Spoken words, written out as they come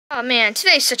Oh man,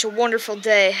 today's such a wonderful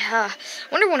day.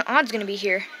 Wonder when Odd's gonna be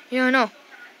here. Yeah, I know.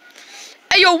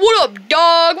 Hey yo, what up,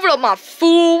 dog? What up, my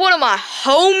fool? What up, my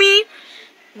homie?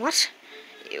 What?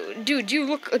 Dude, you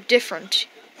look different.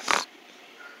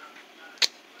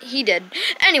 He did.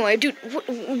 Anyway, dude,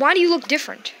 why do you look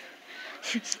different?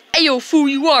 Hey yo, fool,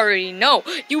 you already know.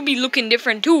 You be looking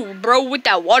different too, bro, with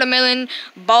that watermelon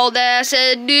bald ass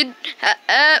head, dude.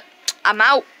 I'm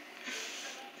out.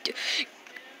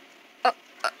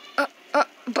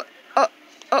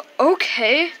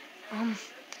 Okay.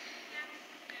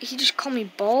 He just called me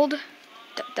bald.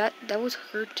 That was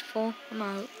hurtful. I'm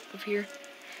out of here.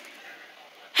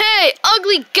 Hey,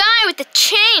 ugly guy with the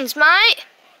chains, mate.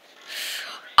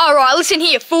 Alright, listen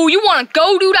here, fool. You wanna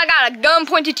go, dude? I got a gun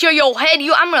pointed to your head.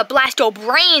 I'm gonna blast your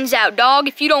brains out, dog,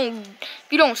 if you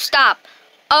don't stop.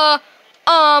 I'm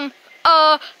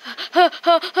out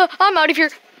of here.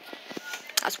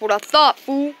 That's what I thought,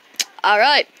 fool.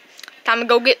 Alright. Time to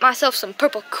go get myself some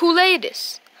purple Kool-Aid.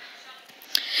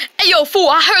 Hey, yo, fool,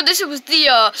 I heard this was the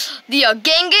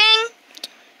gang.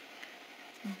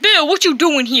 Bill, what you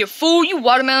doing here, fool? You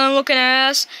watermelon-looking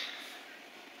ass.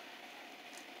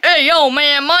 Hey, yo,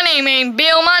 man, my name ain't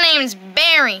Bill. My name's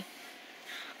Barry.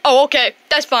 Oh, okay,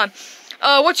 that's fine.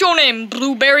 What's your name,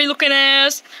 blueberry-looking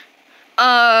ass?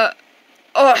 My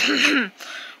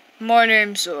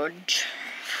name's,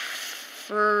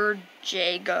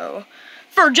 Ferjago.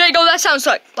 Ferjago, that sounds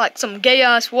like some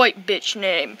gay-ass white bitch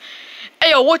name. Hey,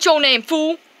 yo, what's your name,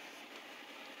 fool?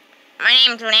 My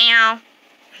name's Leo.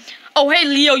 Oh, hey,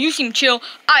 Leo, you seem chill.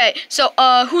 Alright, so,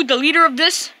 who's the leader of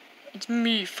this? It's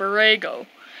me, Ferrago.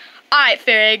 Alright,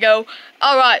 Ferrago.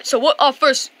 Alright, so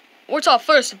what's our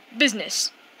first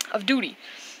business of duty?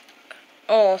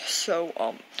 Oh, so,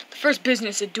 the first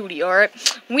business of duty, alright?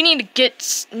 We need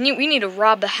to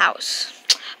rob the house.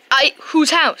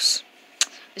 Whose house?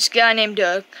 This guy named,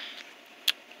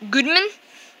 Goodman?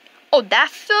 Oh, that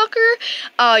fucker?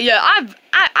 Yeah,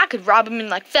 I could rob him in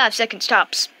like 5 seconds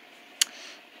tops.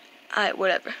 Alright,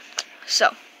 whatever.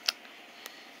 So,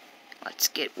 let's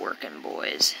get working,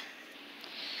 boys.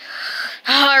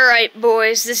 Alright,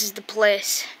 boys, this is the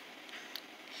place.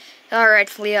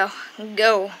 Alright, Leo,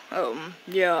 go.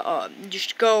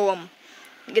 Just go,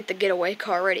 get the getaway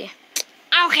car ready.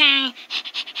 Okay.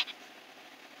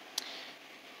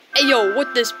 Hey, yo,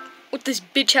 what this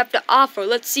bitch have to offer?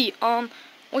 Let's see,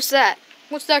 what's that?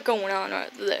 What's that going on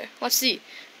right there? Let's see.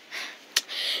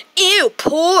 Ew,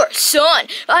 poor son.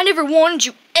 I never wanted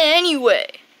you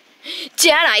anyway.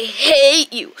 Dad, I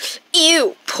hate you.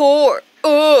 Ew, poor.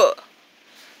 Ugh.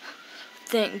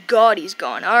 Thank God he's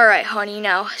gone. Alright, honey,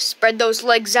 now spread those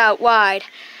legs out wide.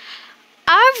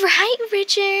 Alright,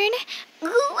 Richard.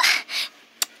 Ooh.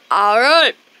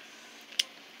 Alright.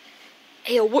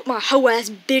 Hey, yo, what my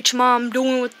hoe-ass bitch mom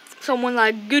doing with someone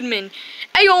like Goodman?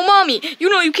 Hey, yo, mommy, you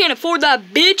know you can't afford that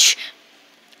bitch.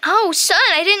 Oh, son,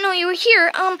 I didn't know you were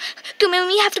here. Goodman,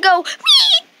 we have to go.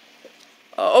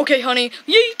 Okay, honey.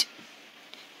 Yeet.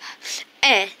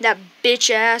 That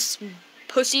bitch-ass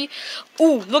pussy.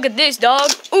 Ooh, look at this,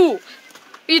 dog. Ooh,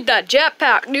 eat that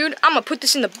jetpack, dude. I'm gonna put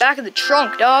this in the back of the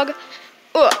trunk, dog.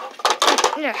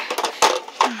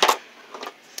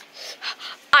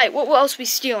 Alright, what else we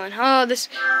stealing? This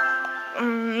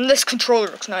controller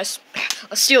looks nice.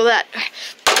 Let's steal that.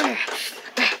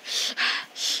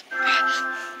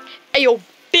 Hey, yo,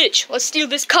 bitch, let's steal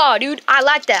this car, dude. I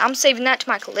like that. I'm saving that to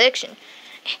my collection.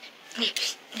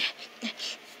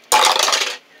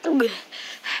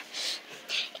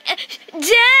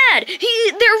 Dad,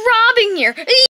 they're robbing here.